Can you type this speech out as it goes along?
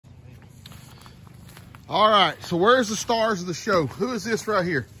All right, so where's the stars of the show? Who is this right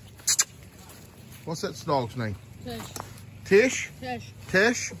here? What's that dog's name? Tish. Tish? Tish.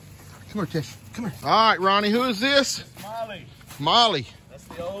 Tish? Come here, Tish. Come here. All right, Ronnie, who is this? Molly. Molly. That's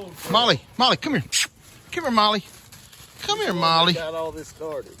the old girl. Molly. Molly, come here. Come here, Molly. Come here, Molly. Got all this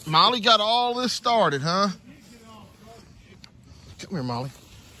started. Molly got all this started, huh? Come here, Molly.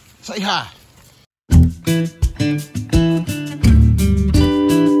 Say hi.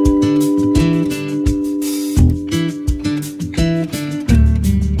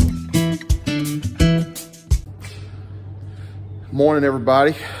 Morning,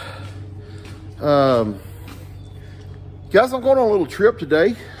 everybody. Guys, I'm going on a little trip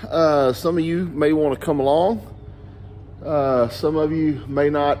today. Some of you may want to come along. Some of you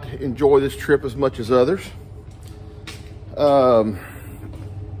may not enjoy this trip as much as others. You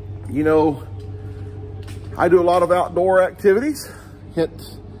know, I do a lot of outdoor activities,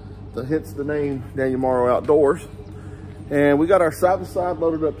 hence the name Daniel Morrow Outdoors. And we got our side-by-side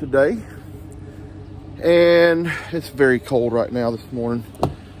loaded up today. And it's very cold right now this morning.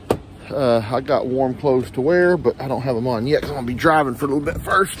 I got warm clothes to wear, but I don't have them on yet because I'm going to be driving for a little bit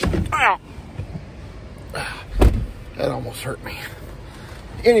first. Ow! That almost hurt me.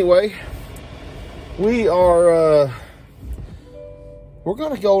 Anyway, we're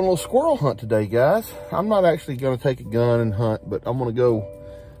going to go on a little squirrel hunt today, guys. I'm not actually going to take a gun and hunt, but I'm going to go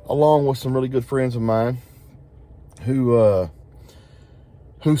along with some really good friends of mine who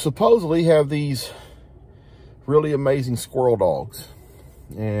supposedly have these really amazing squirrel dogs.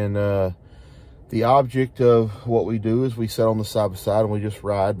 And the object of what we do is we sit on the side by side and we just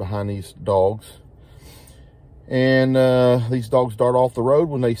ride behind these dogs. And these dogs dart off the road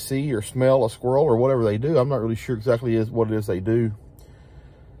when they see or smell a squirrel or whatever they do. I'm not really sure exactly what it is they do.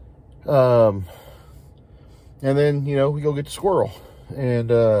 And then, you know, we go get the squirrel and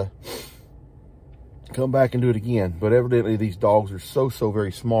come back and do it again. But evidently these dogs are so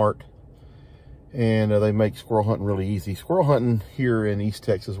very smart. And they make squirrel hunting really easy. Squirrel hunting here in East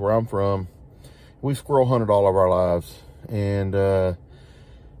Texas, where I'm from, we've squirrel hunted all of our lives. And, you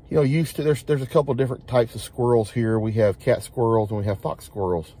know, there's a couple of different types of squirrels here. We have cat squirrels and we have fox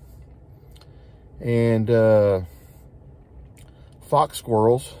squirrels. And fox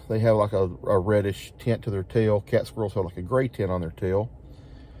squirrels, they have like a reddish tint to their tail. Cat squirrels have like a gray tint on their tail.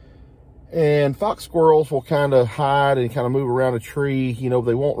 And fox squirrels will kind of hide and kind of move around a tree. You know,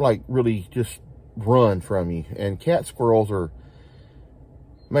 they won't like really just run from you. And cat squirrels are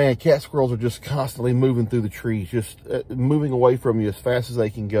just constantly moving through the trees, just moving away from you as fast as they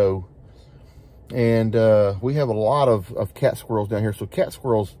can go. And we have a lot of cat squirrels down here. So cat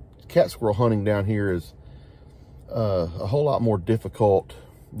squirrel hunting down here is a whole lot more difficult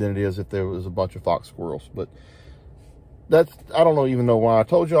than it is if there was a bunch of fox squirrels. But I don't even know why I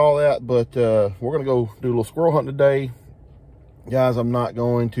told you all that, but we're gonna go do a little squirrel hunt today. Guys, I'm not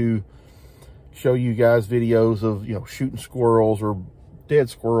going to show you guys videos of, you know, shooting squirrels or dead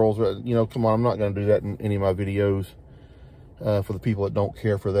squirrels. You know, come on, I'm not going to do that in any of my videos for the people that don't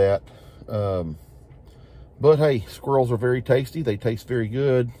care for that. But hey, squirrels are very tasty. They taste very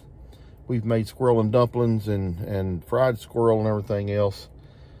good. We've made squirrel and dumplings and fried squirrel and everything else.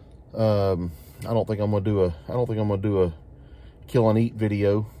 I don't think I'm going to do a kill and eat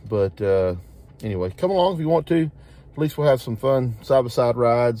video, but anyway, come along if you want to. At least we'll have some fun side-by-side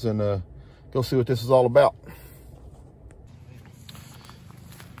rides and go see what this is all about.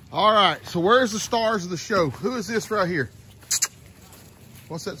 All right, so where's the stars of the show? Who is this right here?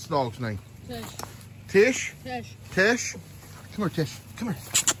 What's that dog's name? Tish. Tish? Tish. Tish? Come here, Tish. Come here.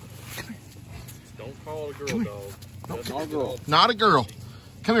 Come here. Don't call it a girl dog. Don't not a girl. Not a girl.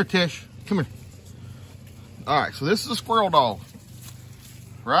 Come here, Tish. Come here. All right, so this is a squirrel dog,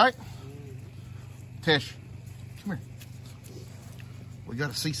 right? Tish, come here. We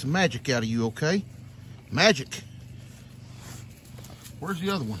got to see some magic out of you, okay? Magic. Where's the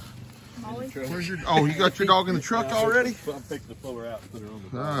other one? Molly. Where's your? Oh, you got your dog in the truck already? I'm fixing to pull her out and put her on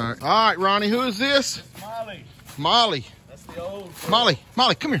the All right, Ronnie. Who is this? Molly. Molly. That's the old girl.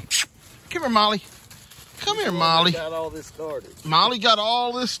 Molly, come here. Come here, Molly. Come here, Molly. Got all this started. Molly got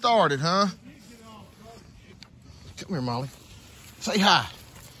all this started, huh? Come here, Molly. Say hi.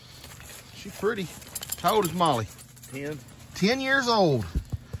 She's pretty. How old is Molly? 10. 10 years old.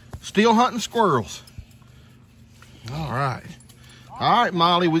 Still hunting squirrels. All right. All right,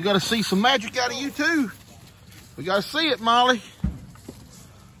 Molly. We got to see some magic out of you, too. We got to see it, Molly.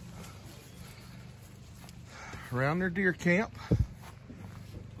 Around their deer camp.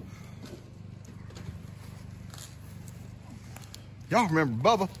 Y'all remember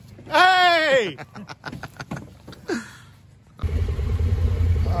Bubba? Hey!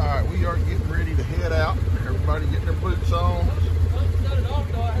 All right, we are getting ready to head out.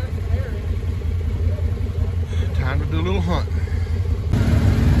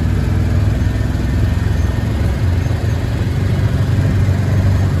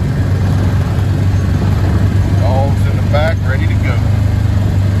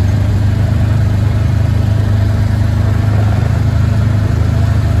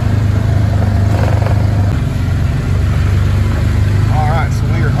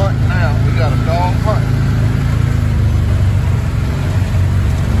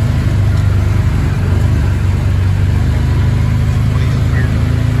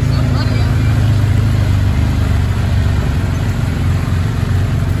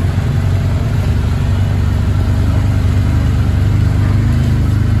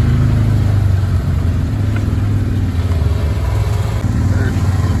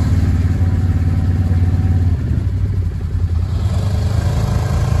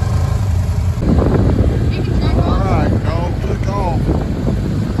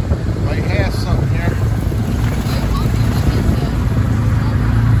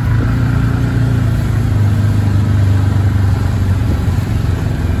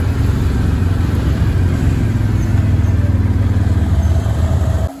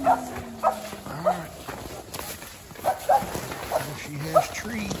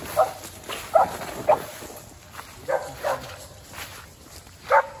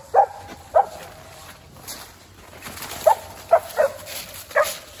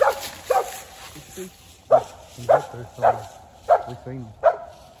 we seen them.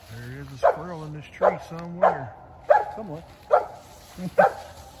 There is a squirrel in this tree somewhere. Somewhere.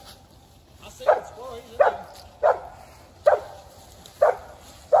 I see the squirrel. He's in there.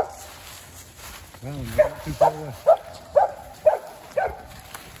 Well, you're not too far away.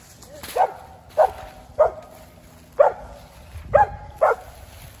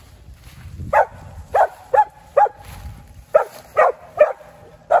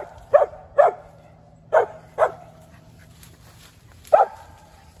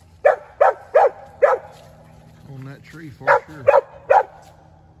 On that tree for sure.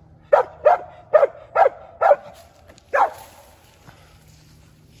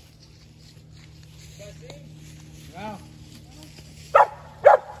 Wow.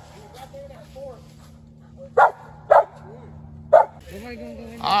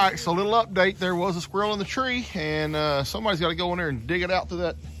 All right, so a little update. There was a squirrel in the tree, and somebody's got to go in there and dig it out through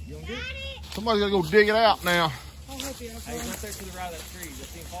that. Somebody's got to go dig it out now. Hey, go search to the right of that tree. You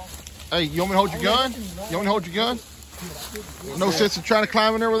see him fall? Hey, you want me to hold your gun? You want me to hold your gun? No sense in trying to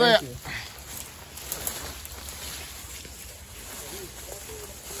climb in there with that.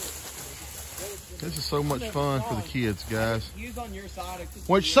 This is so much fun for the kids, guys. Use on your side.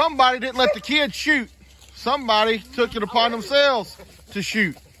 Which somebody didn't let the kids shoot. Somebody took it upon themselves to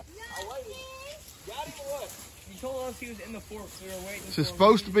shoot. You told us he was in the fork, so we were waiting. This is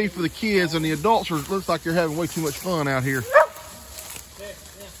supposed to be for the kids, and the adults are, looks like they're having way too much fun out here.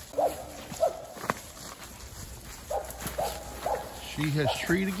 She has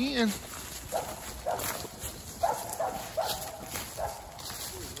treed again.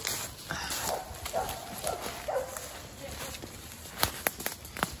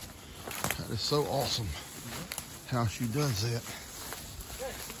 That is so awesome how she does that.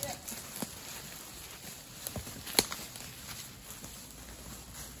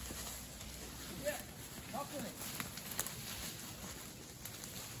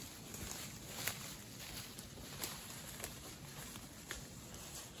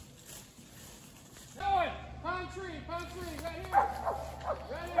 Pine tree, right here.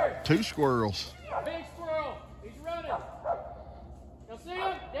 Right here. 2 squirrels. Big squirrel. He's running. Y'all see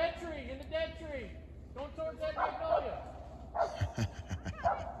him? Dead tree, in the dead tree. Going towards that magnolia.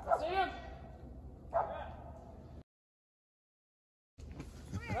 See him?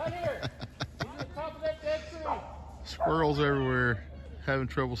 Right here. He's at the top of that dead tree. Squirrels everywhere. Having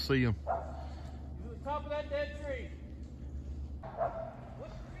trouble seeing them. He's at the top of that dead tree.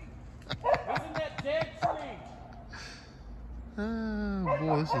 What tree? He's in that dead tree. Oh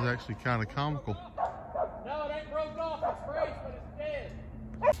boy, this is actually kind of comical. No, it ain't broke off. It's braced, but it's dead.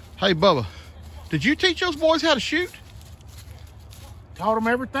 Hey Bubba, did you teach those boys how to shoot? Taught them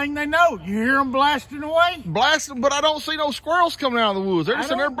everything they know. You hear them blasting away? Blasting, but I don't see no squirrels coming out of the woods. They're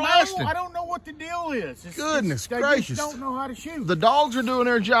just in there blasting. I don't know what the deal is. Goodness they gracious. just don't know how to shoot. The dogs are doing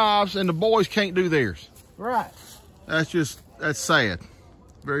their jobs and the boys can't do theirs. Right. That's sad.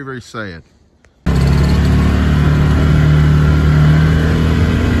 Very, very sad.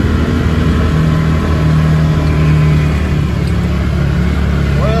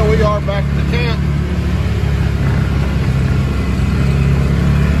 Well, we are back at the camp.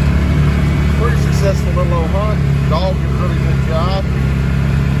 Pretty successful little old hunt. Dog did a really good job.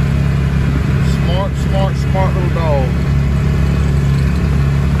 Smart little dog.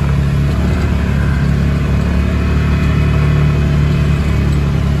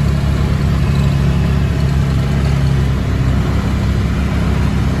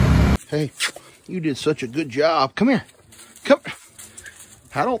 Hey, you did such a good job. Come here. Come.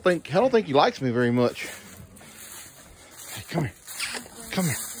 I don't think he likes me very much. Hey, come here. Come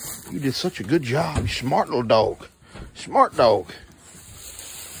here. You did such a good job. You smart little dog. Smart dog.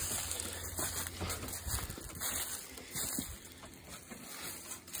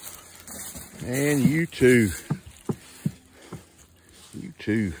 And you too. You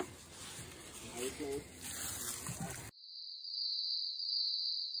too.